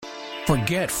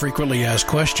Forget frequently asked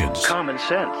questions. Common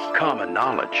sense, common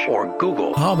knowledge, or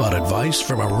Google. How about advice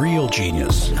from a real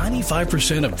genius?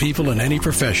 95% of people in any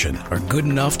profession are good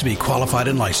enough to be qualified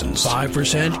and licensed.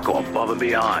 5% go above and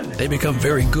beyond. They become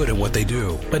very good at what they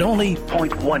do, but only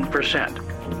 0.1%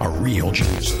 are real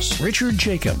geniuses. Richard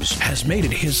Jacobs has made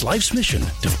it his life's mission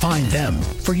to find them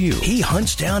for you. He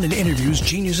hunts down and interviews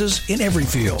geniuses in every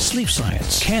field: sleep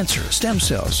science, cancer, stem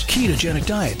cells, ketogenic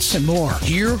diets, and more.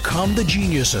 Here come the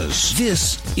geniuses.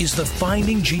 This is the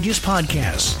Finding Genius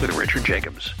Podcast with Richard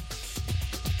Jacobs.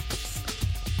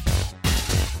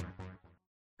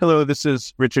 Hello, this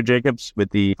is Richard Jacobs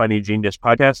with the Finding Genius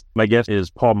Podcast. My guest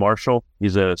is Paul Marshall.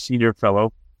 He's a senior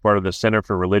fellow, part of the Center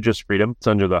for Religious Freedom. It's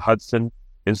under the Hudson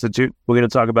Institute. We're going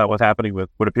to talk about what's happening with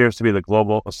what appears to be the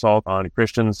global assault on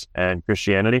Christians and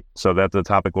Christianity. So that's the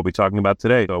topic we'll be talking about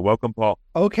today. So welcome, Paul.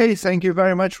 Okay, thank you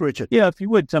very much, Richard. Yeah, if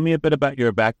you would, tell me a bit about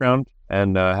your background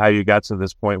and how you got to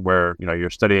this point where,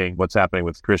 you're studying what's happening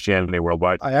with Christianity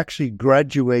worldwide. I actually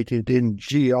graduated in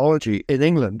geology in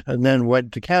England and then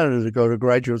went to Canada to go to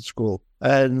graduate school.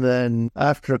 And then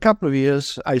after a couple of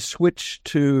years, I switched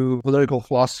to political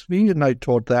philosophy, and I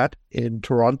taught that in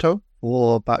Toronto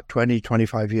for about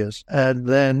 25 years. And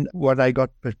then when I got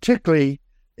particularly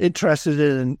interested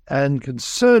in and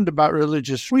concerned about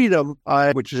religious freedom,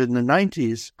 which is in the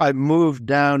 90s, I moved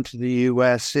down to the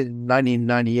U.S. in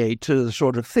 1998 to the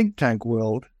sort of think tank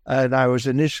world. And I was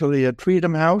initially at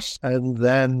Freedom House and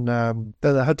then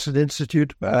the Hudson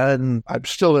Institute. And I'm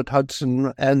still at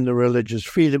Hudson and the Religious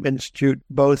Freedom Institute,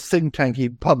 both think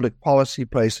tanky public policy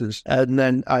places. And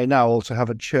then I now also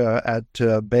have a chair at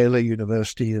Baylor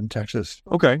University in Texas.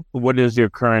 Okay. What is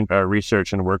your current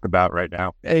research and work about right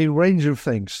now? A range of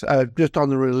things. Just on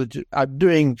the religion, I'm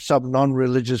doing some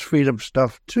non-religious freedom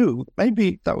stuff too.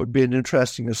 Maybe that would be an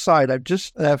interesting aside. I've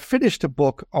just finished a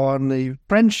book on the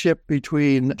friendship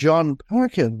between John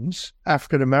Perkins,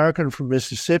 African-American from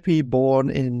Mississippi, born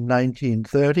in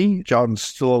 1930. John's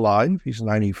still alive. He's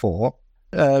 94.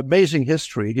 Amazing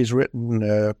history. He's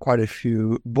written quite a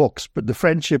few books, but the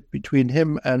friendship between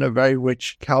him and a very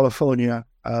rich California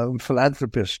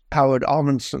philanthropist, Howard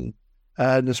Amundsen.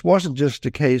 And this wasn't just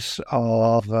a case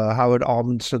of Howard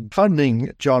Amundsen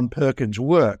funding John Perkins'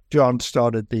 work. John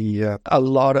started a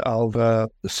lot of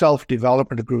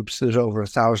self-development groups. There's over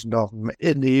 1,000 of them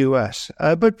in the U.S.,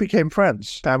 but became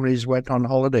friends. Families went on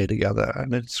holiday together,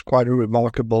 and it's quite a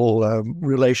remarkable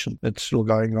relation that's still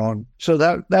going on. So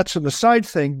that's an aside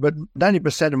thing, but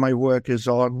 90% of my work is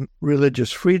on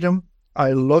religious freedom.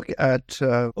 I look at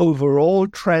overall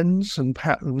trends and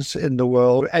patterns in the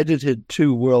world, edited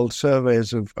 2 world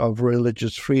surveys of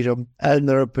religious freedom, and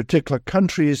there are particular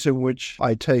countries in which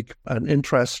I take an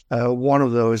interest. One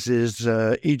of those is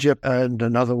Egypt, and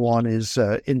another one is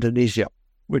Indonesia,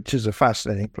 which is a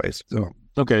fascinating place. So.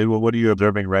 Okay, well, what are you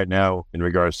observing right now in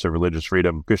regards to religious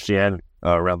freedom, Christianity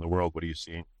around the world? What are you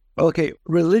seeing? Okay,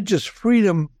 religious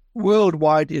freedom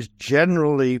worldwide is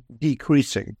generally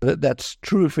decreasing. That's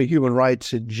true for human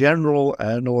rights in general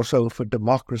and also for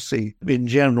democracy. In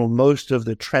general, most of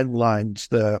the trend lines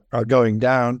there are going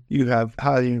down. You have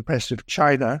highly impressive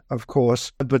China, of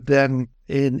course, but then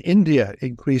in India,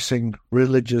 increasing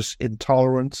religious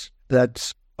intolerance.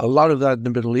 That's a lot of that in the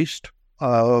Middle East.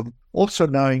 Also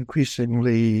now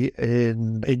increasingly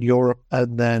in Europe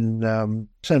and then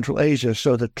Central Asia.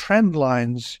 So the trend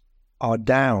lines are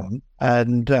down,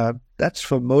 and that's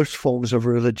for most forms of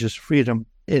religious freedom.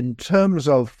 In terms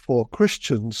of for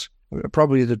Christians,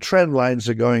 probably the trend lines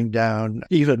are going down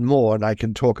even more, and I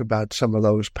can talk about some of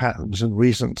those patterns and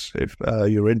reasons if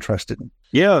you're interested.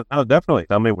 Yeah, no, definitely.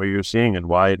 Tell me what you're seeing and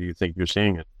why do you think you're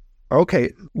seeing it?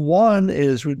 Okay, one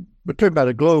is we're talking about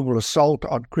a global assault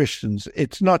on Christians.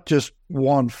 It's not just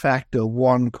one factor,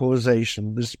 one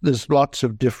causation. There's lots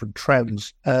of different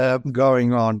trends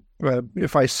going on.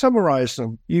 If I summarize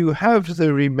them, you have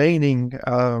the remaining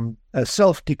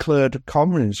self-declared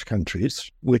communist countries,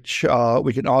 which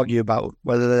we can argue about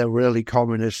whether they're really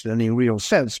communist in any real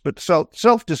sense, but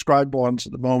self-described ones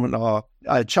at the moment are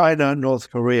China, North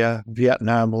Korea,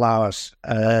 Vietnam, Laos,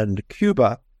 and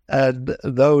Cuba. And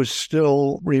those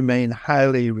still remain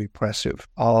highly repressive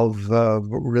of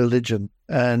religion.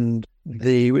 And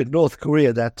in North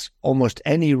Korea, that's almost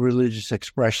any religious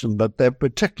expression, but they're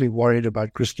particularly worried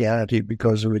about Christianity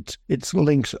because of its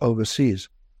links overseas.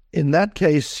 In that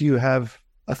case, you have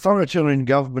authoritarian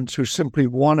governments who simply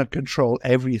want to control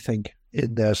everything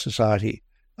in their society.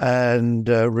 And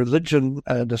religion,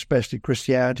 and especially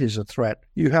Christianity, is a threat.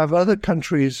 You have other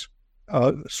countries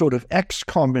sort of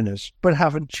ex-communist, but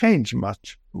haven't changed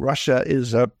much. Russia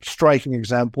is a striking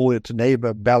example. Its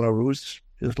neighbor, Belarus,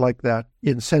 is like that.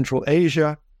 In Central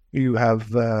Asia, You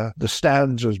have the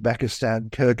stands, Uzbekistan,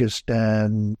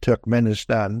 Kyrgyzstan,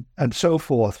 Turkmenistan, and so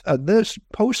forth. And there's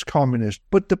post-communist,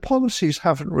 but the policies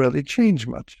haven't really changed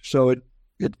much. So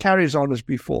it carries on as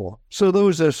before. So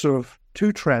those are sort of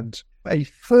two trends. A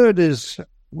third is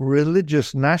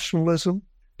religious nationalism.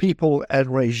 People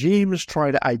and regimes try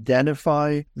to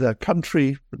identify their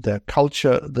country, their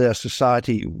culture, their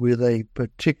society with a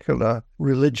particular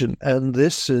religion. And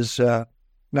this is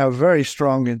now very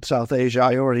strong in South Asia.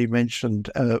 I already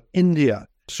mentioned India,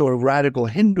 sort of radical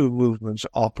Hindu movements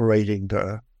operating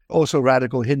there. Also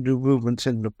radical Hindu movements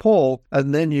in Nepal.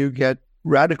 And then you get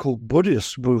radical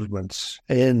Buddhist movements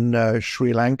in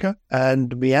Sri Lanka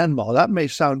and Myanmar. That may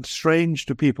sound strange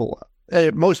to people.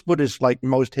 Most Buddhists, like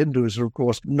most Hindus, are, of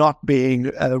course, not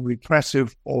being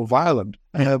repressive or violent,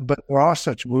 but there are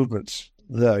such movements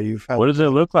there. What does it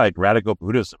look like, radical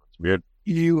Buddhism? It's weird.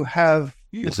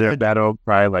 Is there a battle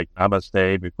cry like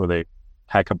Namaste before they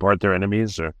hack apart their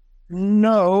enemies? Or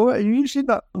no, usually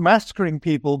not massacring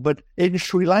people, but in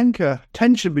Sri Lanka,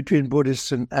 tension between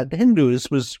Buddhists and Hindus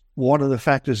was one of the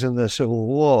factors in the civil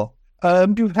war.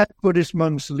 You've had Buddhist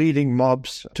monks leading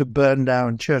mobs to burn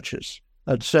down churches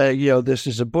and say, this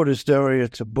is a Buddhist area,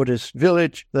 it's a Buddhist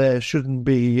village, there shouldn't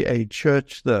be a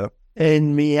church there.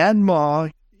 In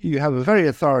Myanmar, you have a very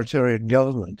authoritarian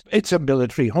government. It's a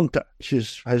military junta,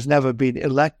 which has never been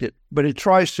elected, but it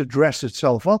tries to dress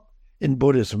itself up in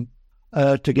Buddhism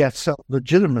to get some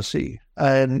legitimacy.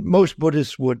 And most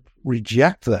Buddhists would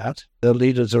reject that. Their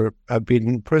leaders have been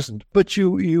imprisoned. But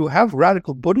you have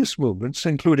radical Buddhist movements,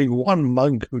 including one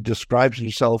monk who describes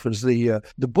himself as the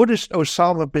Buddhist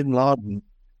Osama bin Laden,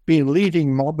 been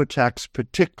leading mob attacks,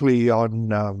 particularly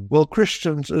on,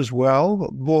 Christians as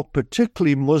well, more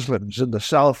particularly Muslims. In the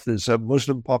South, there's a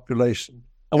Muslim population.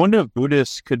 I wonder if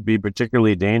Buddhists could be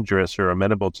particularly dangerous or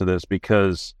amenable to this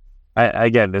because,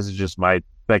 again, this is just my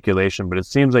speculation, but it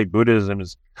seems like Buddhism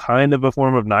is kind of a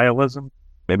form of nihilism.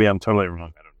 Maybe I'm totally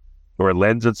wrong. I don't know. Or it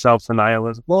lends itself to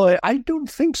nihilism. Well, I don't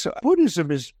think so.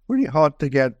 Buddhism is pretty hard to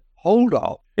get hold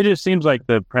of. It just seems like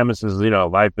the premise is,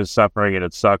 life is suffering and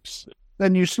it sucks.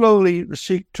 Then you slowly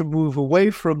seek to move away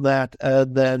from that,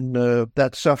 and then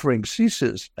that suffering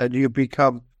ceases, and you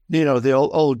become, the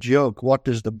old joke, what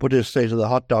does the Buddhist say to the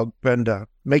hot dog vendor?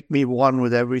 Make me one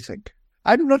with everything.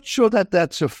 I'm not sure that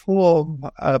that's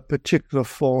a particular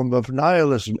form of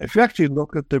nihilism. If you actually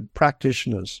look at the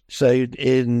practitioners, say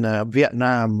in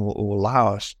Vietnam or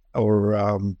Laos or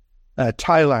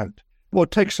Thailand, well,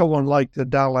 take someone like the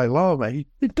Dalai Lama.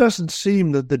 It doesn't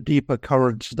seem that the deeper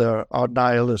currents there are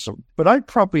nihilism. But I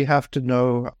probably have to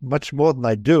know much more than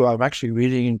I do. I'm actually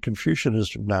reading in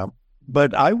Confucianism now.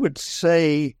 But I would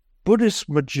say Buddhist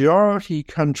majority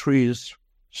countries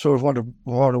sort of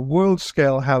on a world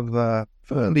scale have a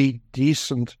fairly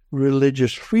decent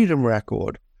religious freedom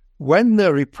record. When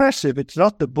they're repressive, it's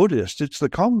not the Buddhists, it's the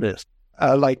communists.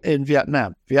 Like in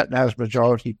Vietnam. Vietnam's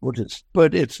majority Buddhist.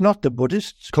 But it's not the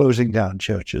Buddhists closing down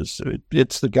churches.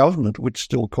 It's the government which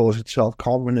still calls itself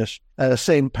communist.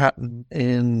 Same pattern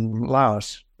in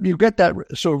Laos. You get that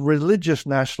sort of religious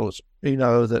nationalism,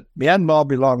 that Myanmar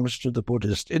belongs to the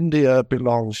Buddhists, India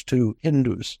belongs to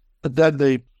Hindus. But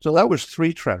then so that was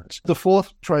three trends. The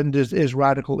fourth trend is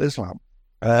radical Islam.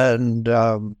 And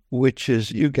which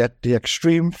is you get the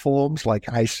extreme forms like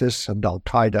ISIS and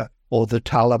Al-Qaeda, or the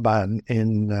Taliban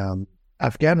in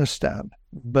Afghanistan.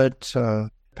 But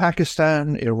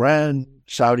Pakistan, Iran,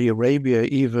 Saudi Arabia,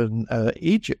 even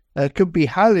Egypt, could be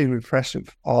highly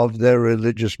repressive of their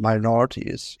religious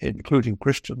minorities, including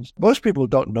Christians. Most people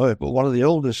don't know it, but one of the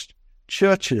oldest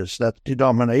churches,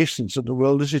 denominations in the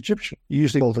world, is Egyptian.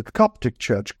 Usually called the Coptic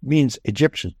Church, means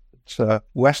Egyptian.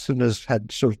 Westerners had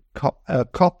sort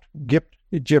of Copt,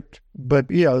 Egypt, but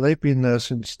they've been there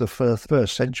since the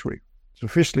first century.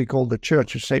 Officially called the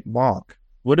Church of St. Mark.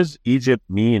 What does Egypt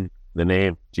mean, the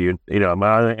name? I'm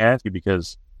going to ask you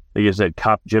because, like you said,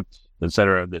 Copgypt,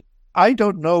 etc. I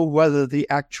don't know whether the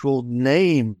actual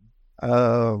name,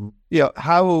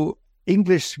 how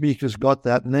English speakers got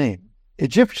that name.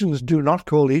 Egyptians do not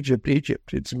call Egypt,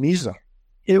 it's Mizar.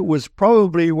 It was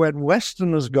probably when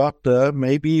Westerners got there,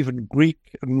 maybe even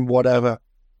Greek and whatever,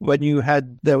 when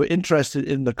they were interested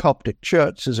in the Coptic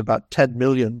Church. There's about 10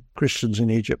 million Christians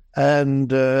in Egypt, and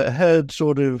heard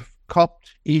sort of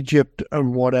Copt, Egypt,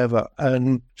 and whatever,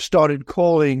 and started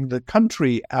calling the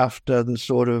country after the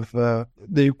sort of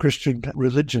the Christian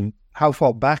religion. How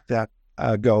far back that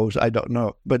goes, I don't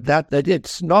know. But that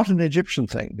it's not an Egyptian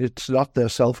thing. It's not their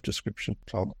self-description.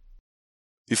 So,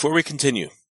 before we continue,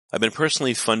 I've been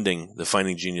personally funding the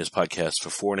Finding Genius podcast for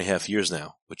 4.5 years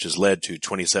now, which has led to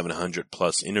 2,700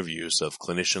 plus interviews of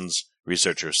clinicians,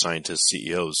 researchers, scientists,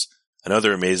 CEOs and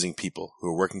other amazing people who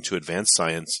are working to advance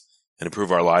science and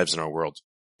improve our lives and our world.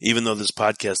 Even though this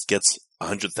podcast gets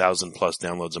 100,000 plus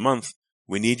downloads a month,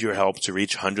 we need your help to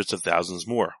reach hundreds of thousands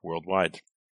more worldwide.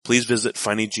 Please visit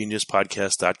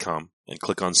FindingGeniusPodcast.com and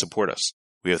click on Support Us.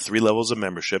 We have 3 levels of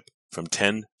membership from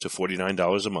 $10 to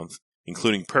 $49 a month,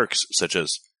 including perks such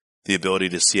as the ability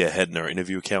to see ahead in our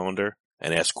interview calendar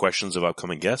and ask questions of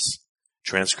upcoming guests,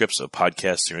 transcripts of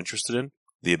podcasts you're interested in,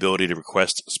 the ability to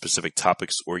request specific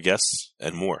topics or guests,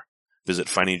 and more. Visit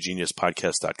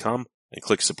FindingGeniusPodcast.com and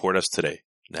click Support Us today.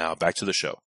 Now, back to the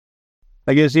show.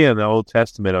 I guess, in the Old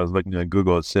Testament, I was looking at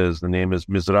Google, it says the name is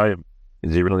Mizraim,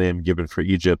 is the real name given for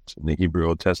Egypt in the Hebrew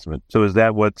Old Testament. So is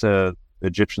that what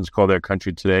Egyptians call their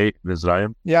country today,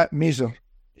 Mizraim? Yeah, Misr.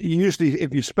 Usually,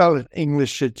 if you spell it in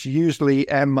English, it's usually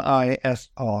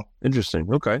M-I-S-R.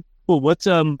 Interesting. Okay. Well, what's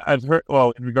I've heard.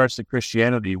 Well, in regards to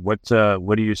Christianity, what are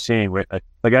you seeing?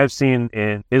 Like I've seen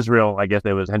in Israel, I guess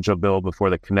there was a potential bill before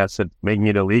the Knesset making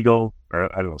it illegal,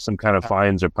 or I don't know, some kind of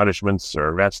fines or punishments or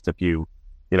arrest if you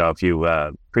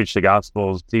preach the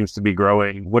gospel. Seems to be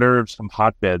growing. What are some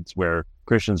hotbeds where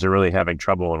Christians are really having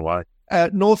trouble, and why?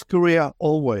 North Korea,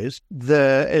 always.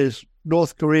 There is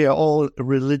North Korea, all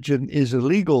religion is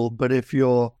illegal, but if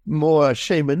you're more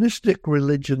shamanistic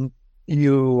religion,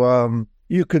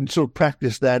 you can sort of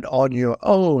practice that on your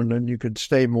own and you can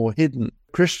stay more hidden.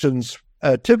 Christians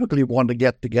typically want to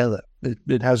get together.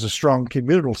 It has a strong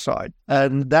communal side,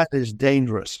 and that is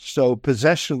dangerous. So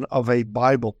possession of a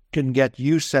Bible can get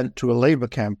you sent to a labor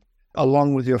camp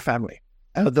along with your family.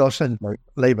 They'll send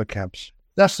labor camps.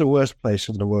 That's the worst place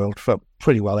in the world for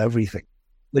pretty well everything.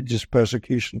 Religious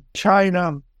persecution.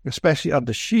 China, especially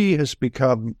under Xi, has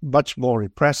become much more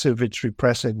repressive. It's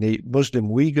repressing the Muslim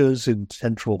Uyghurs in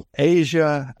Central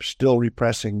Asia, still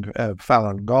repressing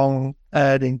Falun Gong,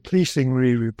 and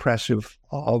increasingly repressive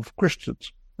of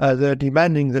Christians. They're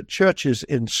demanding that churches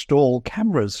install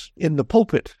cameras in the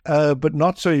pulpit, but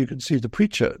not so you can see the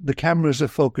preacher. The cameras are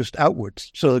focused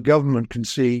outwards, so the government can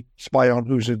spy on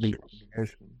who's in the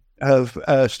congregation. Have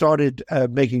started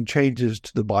making changes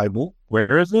to the Bible.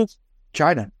 Where is this?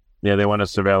 China. Yeah, they want to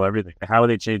surveil everything. How are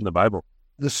they changing the Bible?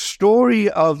 The story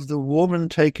of the woman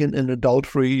taken in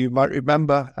adultery, you might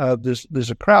remember, there's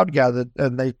a crowd gathered,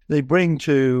 and they bring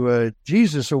to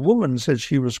Jesus a woman said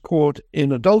she was caught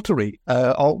in adultery.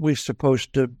 Aren't we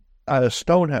supposed to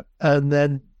stone her? And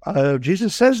then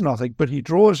Jesus says nothing, but he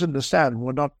draws in the sand.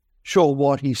 We're not sure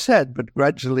what he said, but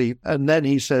gradually, and then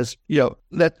he says,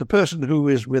 let the person who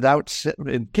is without sin,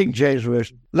 in King James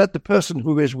Version, let the person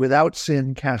who is without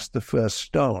sin cast the first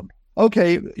stone.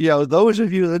 Okay, those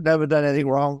of you that never done anything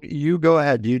wrong, you go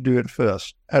ahead, you do it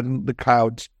first. And the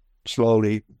crowd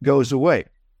slowly goes away.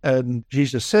 And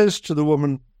Jesus says to the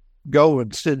woman, go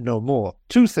and sin no more.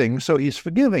 2 things, so he's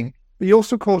forgiving, but he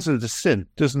also calls it a sin,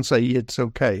 doesn't say it's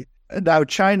okay. And now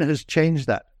China has changed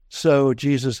that, so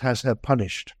Jesus has her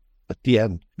punished at the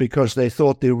end, because they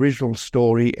thought the original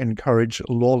story encouraged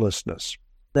lawlessness.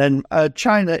 Then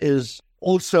China is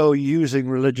also using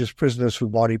religious prisoners for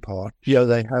body part.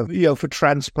 They have, for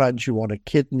transplants, you want a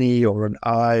kidney or an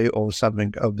eye or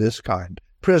something of this kind.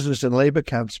 Prisoners in labor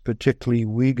camps, particularly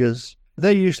Uyghurs,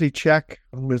 they usually check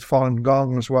with Falun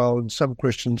Gong as well, and some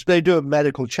Christians, they do a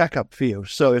medical checkup for you.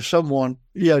 So if someone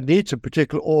needs a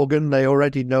particular organ, they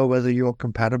already know whether you're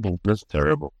compatible. That's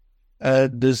terrible.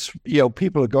 There's,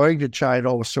 people are going to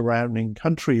China or surrounding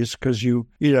countries because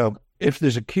if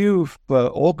there's a queue for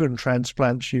organ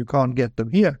transplants, you can't get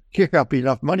them here. Kick up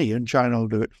enough money and China will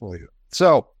do it for you.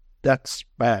 So that's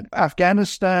bad.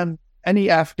 Afghanistan,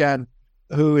 any Afghan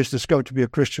who is discovered to be a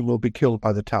Christian will be killed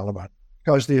by the Taliban,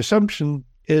 because the assumption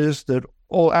is that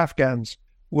all Afghans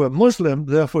were Muslim.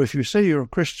 Therefore, if you say you're a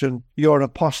Christian, you're an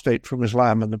apostate from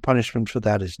Islam, and the punishment for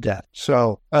that is death.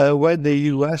 So when the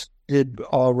U.S. did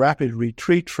a rapid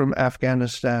retreat from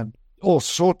Afghanistan, all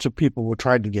sorts of people were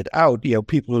trying to get out,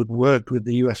 people who'd worked with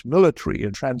the U.S. military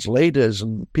and translators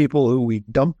and people who we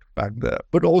dumped back there.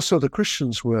 But also the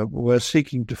Christians were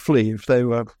seeking to flee.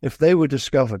 If they were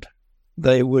discovered,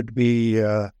 they would be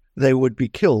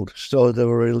killed. So there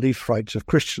were relief flights of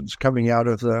Christians coming out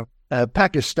of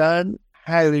Pakistan.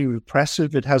 Highly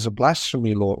repressive. It has a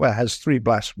blasphemy law. Well, it has 3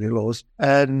 blasphemy laws,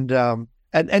 and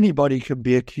anybody can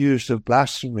be accused of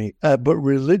blasphemy. But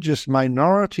religious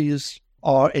minorities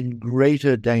are in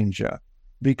greater danger,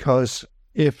 because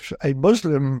if a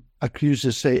Muslim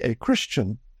accuses, say, a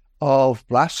Christian of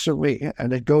blasphemy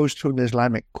and it goes to an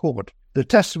Islamic court, the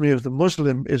testimony of the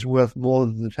Muslim is worth more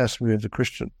than the testimony of the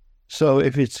Christian. So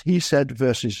if it's he said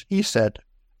versus he said,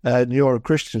 and you're a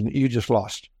Christian, you just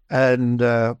lost. And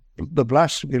the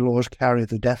blasphemy laws carry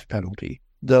the death penalty.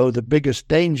 though the biggest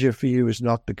danger for you is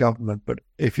not the government, but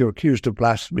if you're accused of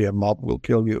blasphemy, a mob will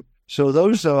kill you. So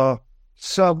those are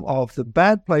some of the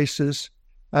bad places.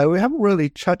 We haven't really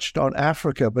touched on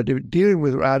Africa, but dealing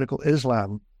with radical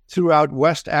Islam, throughout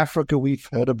West Africa, we've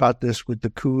heard about this with the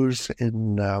coups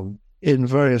in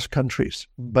various countries.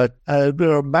 But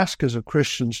there are massacres of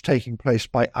Christians taking place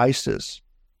by ISIS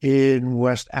in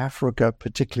West Africa,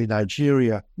 particularly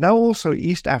Nigeria, now also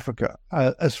East Africa,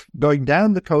 as going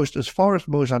down the coast as far as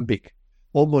Mozambique,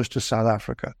 almost to South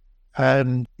Africa.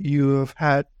 And you have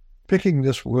had, picking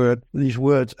these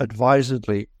words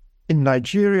advisedly, in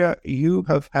Nigeria, you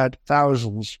have had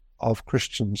thousands of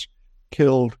Christians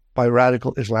killed by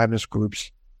radical Islamist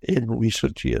groups in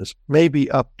recent years,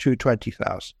 maybe up to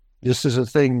 20,000. This is a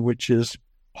thing which is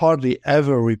hardly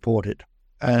ever reported,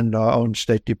 and our own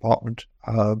State Department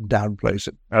downplays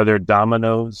it. Are there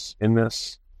dominoes in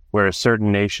this, where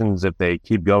certain nations, if they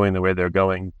keep going the way they're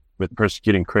going with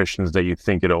persecuting Christians, that you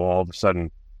think it'll all of a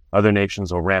sudden other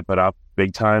nations will ramp it up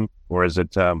big time? Or is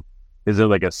it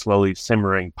like a slowly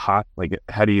simmering pot? Like,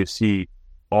 how do you see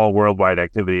all worldwide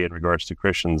activity in regards to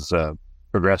Christians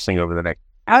progressing over the next?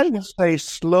 I would say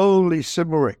slowly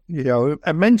simmering.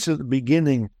 I mentioned at the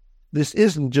beginning, this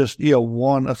isn't just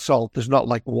one assault. There's not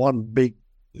like one big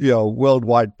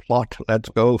worldwide plot. Let's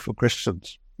go for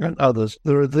Christians and others.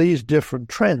 There are these different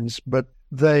trends, but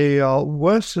they are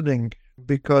worsening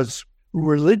because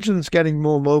religion's getting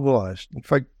more mobilized. In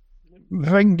fact,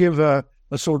 if I can give a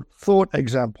sort of thought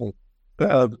example,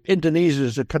 Indonesia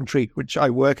is a country which I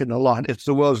work in a lot. It's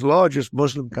the world's largest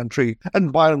Muslim country,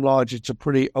 and by and large, it's a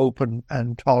pretty open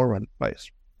and tolerant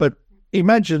place. But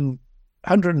imagine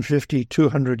 150,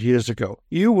 200 years ago,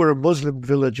 you were a Muslim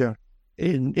villager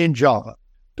in Java.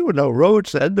 There were no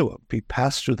roads then. There would be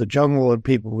paths through the jungle, and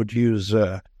people would use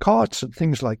carts and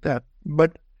things like that.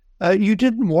 But you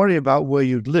didn't worry about where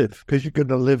you'd live, because you're going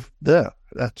to live there.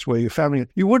 That's where your family.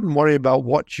 You wouldn't worry about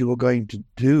what you were going to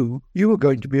do. You were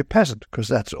going to be a peasant, because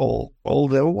that's all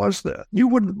there was there. You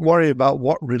wouldn't worry about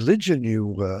what religion you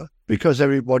were, because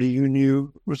everybody you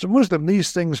knew was a Muslim.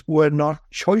 These things were not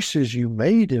choices you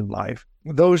made in life.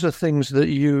 Those are things that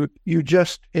you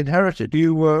just inherited.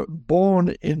 You were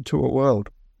born into a world,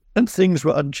 and things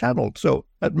were unchanneled. So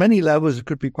at many levels, it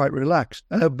could be quite relaxed.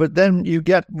 But then you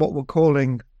get what we're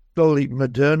calling slowly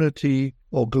modernity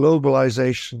or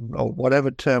globalization, or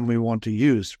whatever term we want to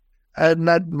use. And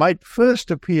that might first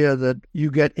appear that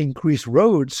you get increased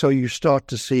roads, so you start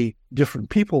to see different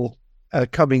people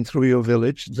coming through your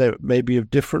village. They may be of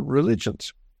different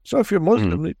religions. So if you're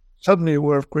Muslim, suddenly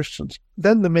aware of Christians.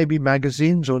 Then there may be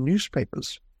magazines or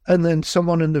newspapers. And then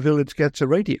someone in the village gets a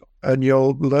radio, and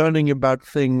you're learning about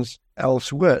things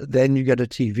elsewhere. Then you get a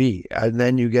TV, and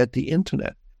then you get the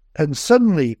internet. And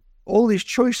suddenly, all these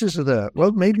choices are there.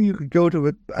 Well, maybe you could go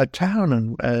to a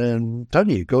town and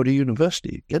study, go to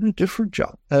university, get a different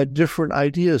job, different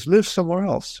ideas, live somewhere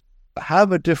else,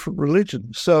 have a different religion.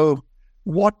 So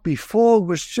what before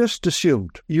was just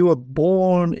assumed, you were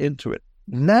born into it,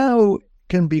 now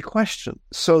can be questioned.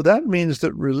 So that means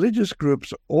that religious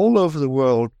groups all over the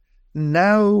world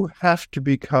now have to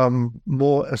become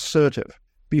more assertive.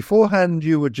 Beforehand,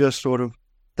 you were just sort of,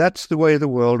 that's the way the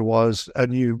world was,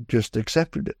 and you just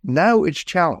accepted it. Now it's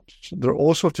challenged. There are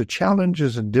all sorts of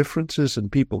challenges and differences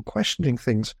and people questioning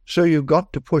things, so you've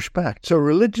got to push back. So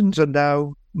religions are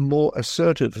now more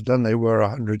assertive than they were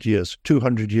 100 years,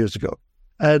 200 years ago.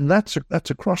 And that's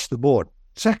across the board.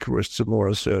 Secularists are more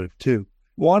assertive too.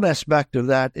 One aspect of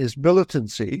that is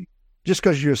militancy. Just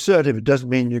because you're assertive, it doesn't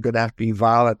mean you're going to have to be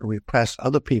violent and repress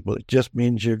other people. It just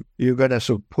means you're going to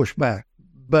sort of push back.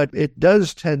 But it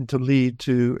does tend to lead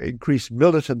to increased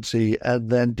militancy and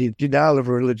then denial of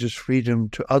religious freedom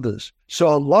to others.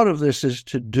 So a lot of this is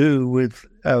to do with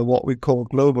what we call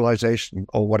globalization,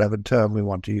 or whatever term we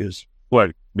want to use.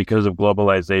 What? Because of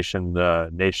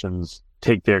globalization, nations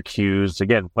take their cues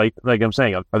again. Like I'm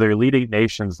saying, are there leading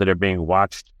nations that are being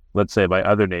watched, let's say, by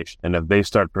other nations? And if they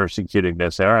start persecuting, they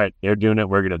say, all right, they're doing it,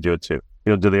 we're going to do it too.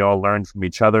 Do they all learn from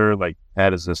each other? Like, how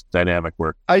does this dynamic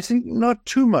work? I think not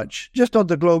too much. Just on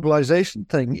the globalization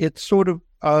thing, it's sort of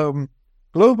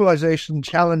globalization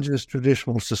challenges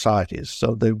traditional societies.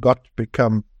 So they've got to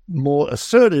become more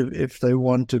assertive if they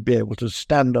want to be able to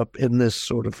stand up in this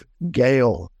sort of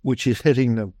gale which is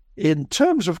hitting them. In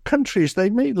terms of countries, they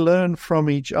may learn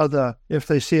from each other. If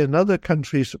they see another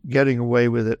country's getting away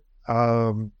with it,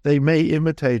 they may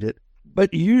imitate it.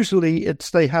 But usually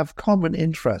they have common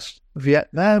interests.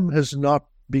 Vietnam has not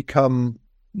become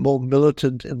more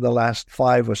militant in the last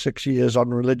 5 or 6 years on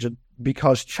religion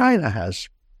because China has.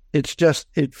 It's just,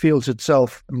 it feels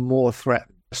itself more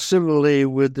threatened. Similarly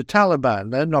with the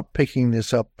Taliban, they're not picking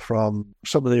this up from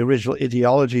some of the original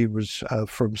ideology was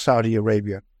from Saudi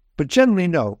Arabia. But generally,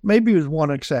 no, maybe with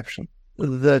one exception,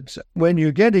 that when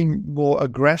you're getting more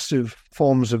aggressive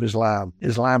forms of Islam,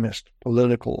 Islamist,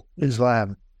 political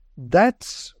Islam,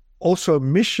 that's also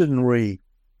missionary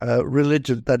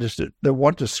religion, that is, they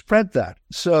want to spread that.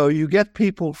 So you get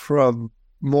people from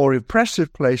more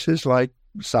repressive places like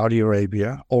Saudi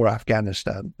Arabia or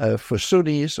Afghanistan for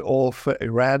Sunnis, or for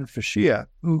Iran for Shia,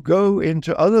 who go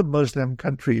into other Muslim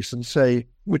countries and say,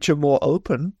 which are more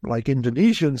open, like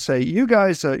Indonesia, and say, you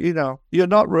guys are, you're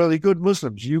not really good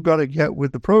Muslims. You got to get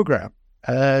with the program.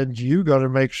 And you got to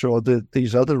make sure that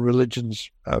these other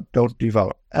religions don't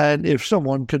develop. And if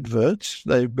someone converts,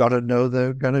 they've got to know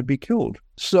they're going to be killed.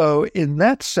 So in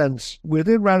that sense,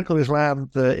 within radical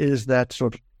Islam, there is that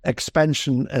sort of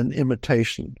expansion and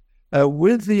imitation.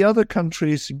 With the other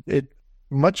countries, it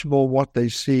much more what they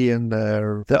see in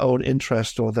their own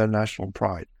interest or their national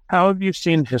pride. How have you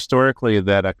seen historically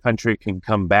that a country can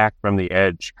come back from the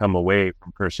edge, come away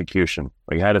from persecution?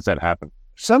 Like, how does that happen?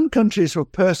 Some countries were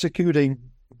persecuting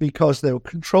because they were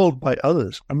controlled by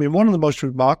others. I mean, one of the most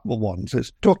remarkable ones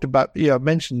is talked about,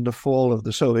 mentioned the fall of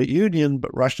the Soviet Union,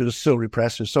 but Russia is still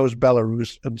repressive, so is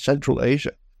Belarus and Central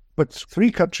Asia. But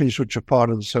 3 countries which are part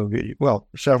of the Soviet Union, well,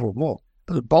 several more,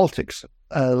 the Baltics,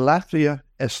 Latvia,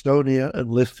 Estonia, and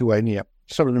Lithuania,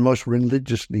 some of the most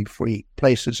religiously free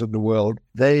places in the world,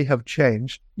 they have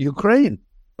changed. Ukraine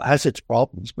has its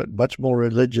problems, but much more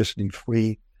religiously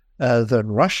free than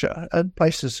Russia, and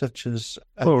places such as...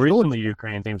 Well, recently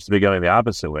Ukraine seems to be going the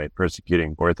opposite way,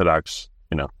 persecuting Orthodox,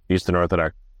 Eastern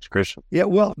Orthodox Christians. Yeah,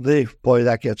 well,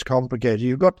 that gets complicated.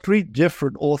 You've got 3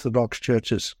 different Orthodox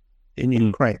churches in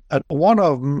Ukraine, and one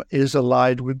of them is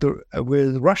allied with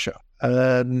Russia.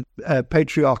 And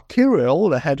Patriarch Kirill,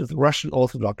 the head of the Russian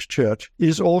Orthodox Church,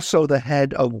 is also the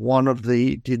head of one of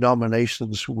the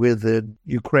denominations within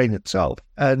Ukraine itself.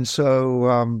 And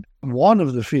so one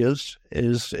of the fears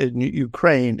is in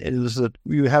Ukraine is that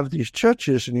you have these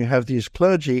churches and you have these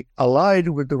clergy allied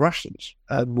with the Russians,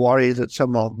 and worry that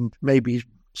some of them may be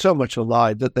so much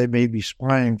allied that they may be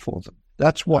spying for them.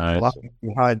 That's what's lying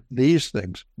behind these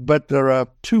things. But there are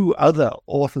 2 other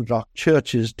Orthodox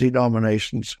churches,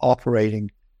 denominations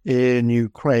operating in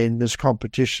Ukraine. There's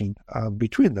competition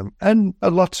between them. And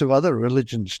lots of other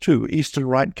religions too. Eastern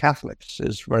Rite Catholics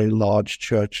is a very large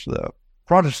church there.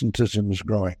 Protestantism is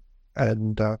growing.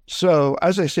 And so,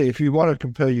 as I say, if you want to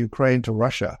compare Ukraine to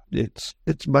Russia, it's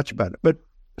much better. But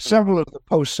several of the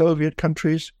post-Soviet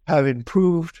countries have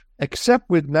improved, except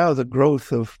with now the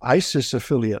growth of ISIS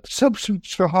affiliates.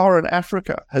 Sub-Saharan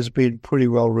Africa has been pretty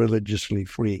well religiously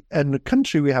free. And the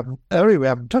country we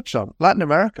haven't touched on, Latin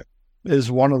America, is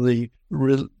one of the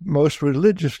most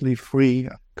religiously free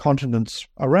continents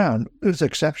around. There's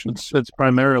exceptions. It's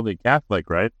primarily Catholic,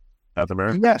 right? South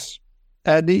America? Yes.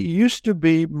 And it used to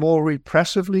be more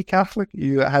repressively Catholic.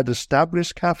 You had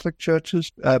established Catholic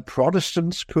churches.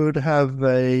 Protestants could have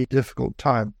a difficult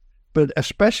time. But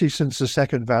especially since the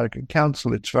Second Vatican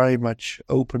Council, it's very much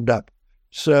opened up.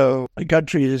 So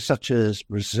countries such as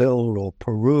Brazil or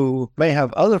Peru may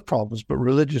have other problems, but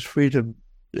religious freedom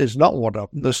is not one of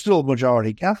them. They're still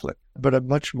majority Catholic, but a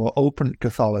much more open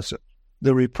Catholicism.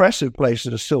 The repressive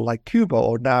places are still like Cuba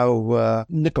or now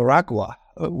Nicaragua,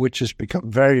 which has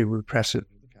become very repressive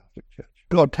in the Catholic Church.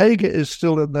 Ortega is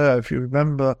still in there. If you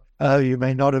remember, you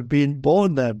may not have been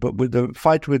born there, but with the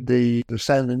fight with the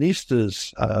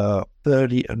Sandinistas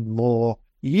 30 and more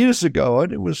years ago,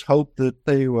 and it was hoped that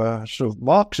they were sort of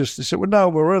Marxists. They said, well, no,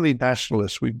 we're really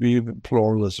nationalists. We believe in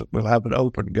pluralism. We'll have an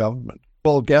open government.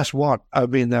 Well, guess what? I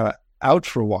mean, they're out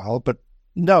for a while, but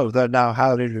no, they're now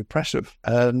highly repressive.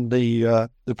 And the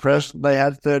president they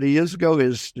had 30 years ago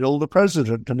is still the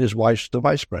president, and his wife's the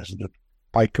vice president,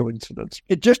 by coincidence.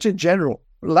 Just in general,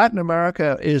 Latin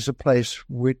America is a place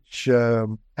which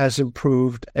has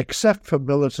improved, except for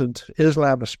militant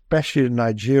Islam, especially in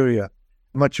Nigeria.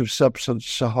 Much of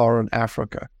sub-Saharan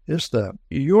Africa is there.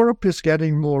 Europe is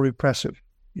getting more repressive.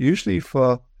 Usually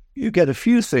you get a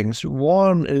few things.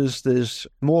 One is there's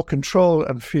more control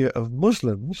and fear of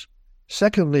Muslims.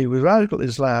 Secondly, with radical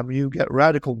Islam, you get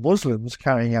radical Muslims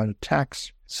carrying out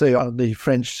attacks, say on the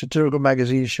French satirical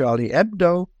magazine Charlie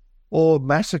Hebdo, or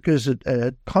massacres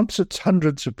at concerts,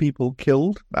 hundreds of people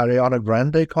killed, Ariana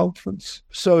Grande conference.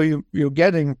 So you're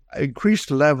getting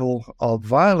increased level of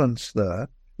violence there.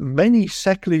 Many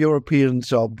secular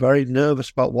Europeans are very nervous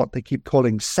about what they keep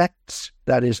calling sects,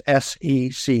 that is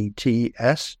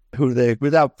SECTS, who they,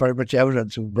 without very much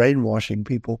evidence of brainwashing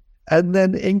people, and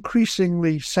then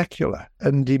increasingly secular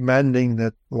and demanding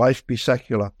that life be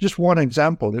secular. Just one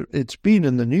example, it's been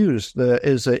in the news. There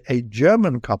is a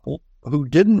German couple who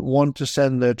didn't want to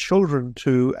send their children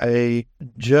to a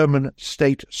German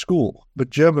state school, but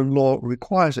German law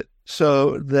requires it.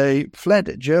 So they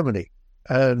fled Germany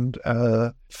and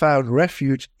found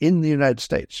refuge in the United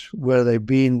States, where they've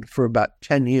been for about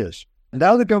 10 years.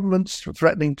 Now the government's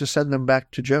threatening to send them back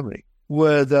to Germany,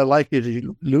 where they're likely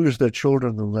to lose their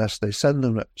children unless they send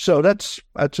them. So that's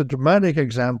a dramatic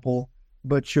example,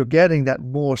 but you're getting that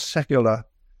more secular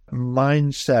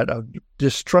mindset of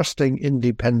distrusting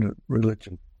independent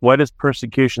religion. Why does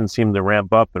persecution seem to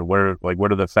ramp up, and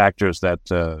what are the factors that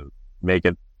make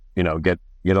it, get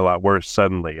a lot worse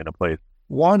suddenly in a place?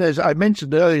 One is, I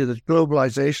mentioned earlier that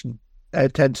globalization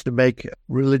tends to make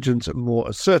religions more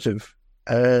assertive,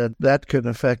 and that can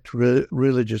affect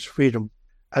religious freedom.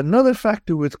 Another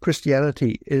factor with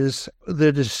Christianity is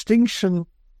the distinction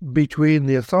between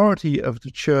the authority of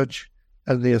the church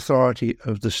and the authority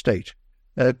of the state.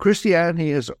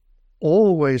 Christianity has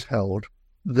always held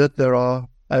that there are,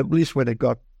 at least when it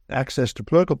got access to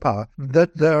political power,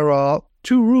 that there are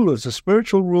two rulers, the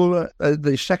spiritual ruler and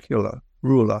the secular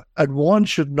ruler, and one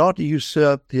should not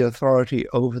usurp the authority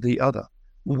over the other.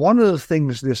 One of the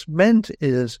things this meant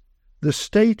is the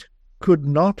state could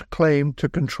not claim to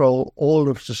control all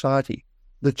of society.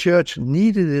 The church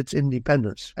needed its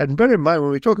independence. And bear in mind,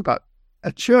 when we talk about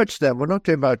a church then, we're not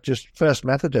talking about just First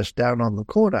Methodist down on the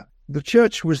corner. The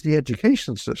church was the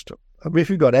education system. I mean, if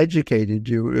you got educated,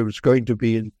 it was going to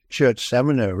be in church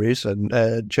seminaries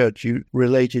and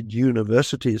church-related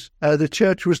universities. The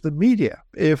church was the media.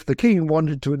 If the king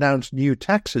wanted to announce new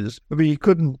taxes, he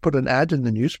couldn't put an ad in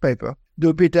the newspaper. There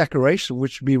would be a declaration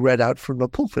which would be read out from the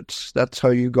pulpits. That's how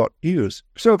you got news.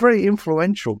 So a very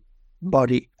influential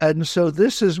body. And so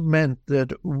this has meant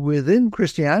that within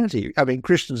Christianity,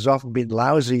 Christians have often been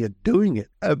lousy at doing it,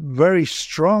 a very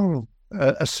strong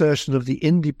assertion of the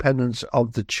independence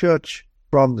of the church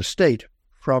from the state,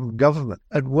 from government.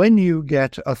 And when you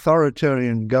get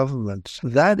authoritarian governments,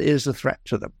 that is a threat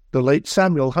to them. The late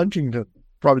Samuel Huntington,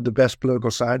 probably the best political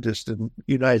scientist in the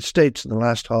United States in the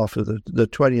last half of the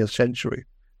 20th century,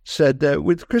 said that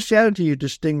with Christianity you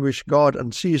distinguish God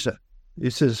and Caesar. He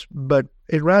says, but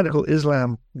in radical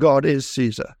Islam, God is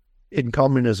Caesar. In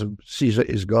communism, Caesar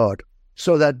is God.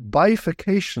 So that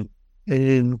bifurcation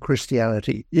in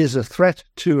Christianity is a threat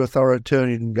to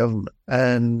authoritarian government.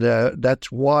 And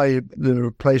that's why there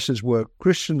are places where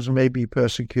Christians may be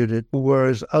persecuted,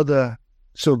 whereas other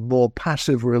sort of more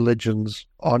passive religions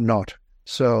are not.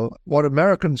 So what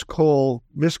Americans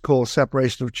miscall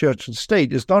separation of church and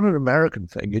state is not an American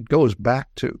thing. It goes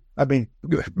back to,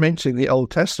 mentioning the Old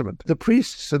Testament. The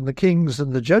priests and the kings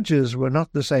and the judges were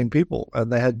not the same people,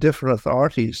 and they had different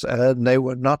authorities, and they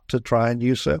were not to try and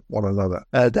usurp one another.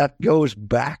 That goes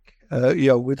back,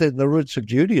 within the roots of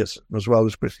Judaism as well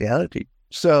as Christianity.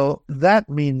 So that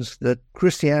means that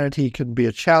Christianity can be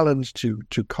a challenge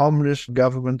to communist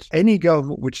governments, any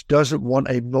government which doesn't want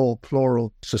a more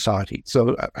plural society.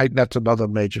 So that's another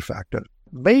major factor.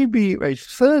 Maybe a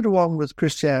third one with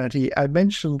Christianity, I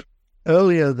mentioned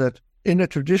earlier that in a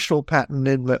traditional pattern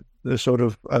in the sort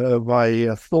of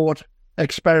my thought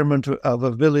experiment of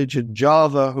a village in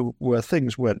Java where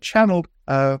things weren't channeled,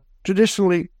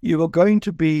 traditionally you were going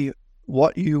to be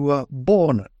what you were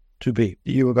born to be.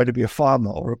 You were going to be a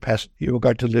farmer or a peasant. You were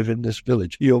going to live in this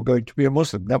village. You were going to be a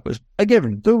Muslim. That was a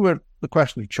given. The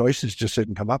question of choices just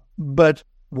didn't come up. But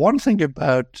one thing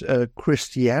about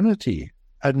Christianity,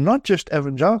 and not just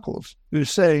evangelicals,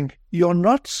 who's saying you're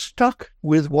not stuck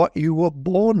with what you were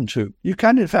born to. You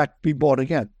can, in fact, be born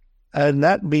again. And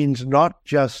that means not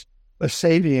just a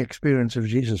saving experience of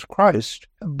Jesus Christ,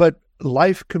 but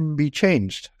life can be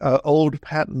changed. Old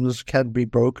patterns can be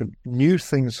broken. New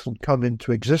things can come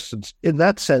into existence. In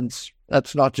that sense,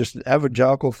 that's not just an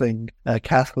evangelical thing.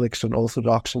 Catholics and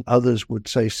Orthodox and others would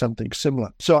say something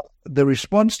similar. So the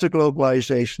response to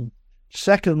globalization,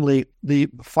 secondly, the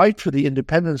fight for the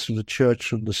independence of the church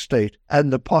from the state,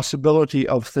 and the possibility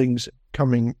of things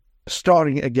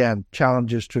starting again,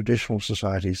 challenges traditional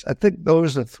societies. I think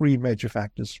those are three major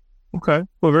factors. Okay.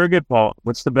 Well, very good, Paul.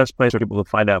 What's the best place for people to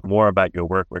find out more about your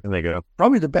work? Where can they go?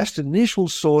 Probably the best initial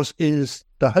source is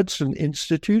the Hudson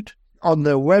Institute. On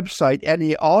their website,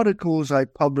 any articles I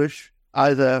publish,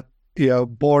 either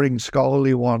boring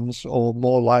scholarly ones or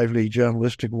more lively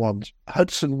journalistic ones,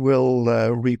 Hudson will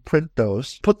reprint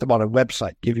those, put them on a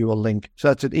website, give you a link. So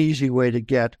that's an easy way to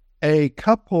get a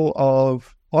couple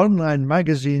of online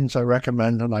magazines I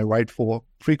recommend and I write for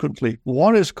frequently.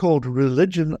 One is called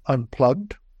Religion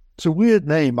Unplugged. It's a weird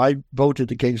name. I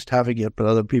voted against having it, but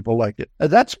other people like it.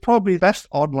 That's probably the best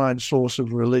online source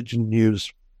of religion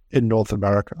news in North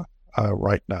America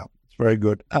right now. It's very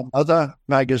good. Another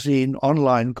magazine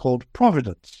online called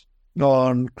Providence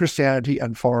on Christianity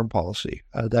and foreign policy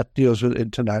that deals with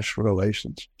international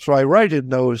relations. So I write in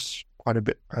those quite a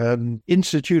bit.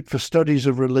 Institute for Studies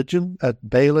of Religion at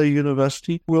Baylor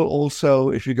University will also,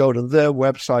 if you go to their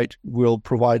website, will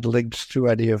provide links to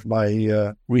any of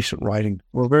my recent writing.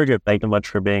 Well, very good. Thank you much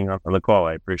for being on the call.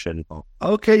 I appreciate it.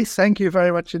 Okay, thank you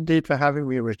very much indeed for having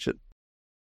me, Richard.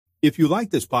 If you like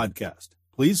this podcast,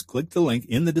 please click the link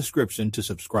in the description to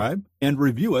subscribe and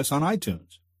review us on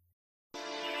iTunes.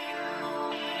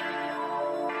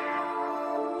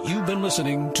 You've been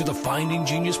listening to the Finding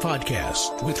Genius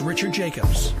podcast with Richard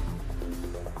Jacobs.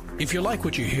 If you like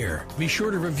what you hear, be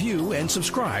sure to review and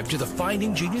subscribe to the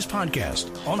Finding Genius podcast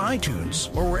on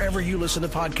iTunes or wherever you listen to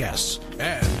podcasts.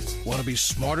 And want to be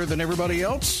smarter than everybody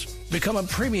else? Become a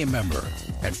premium member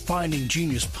at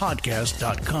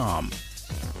findinggeniuspodcast.com.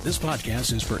 This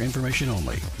podcast is for information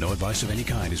only. No advice of any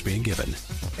kind is being given.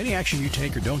 Any action you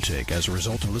take or don't take as a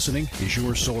result of listening is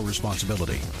your sole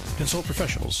responsibility. Consult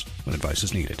professionals when advice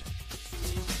is needed.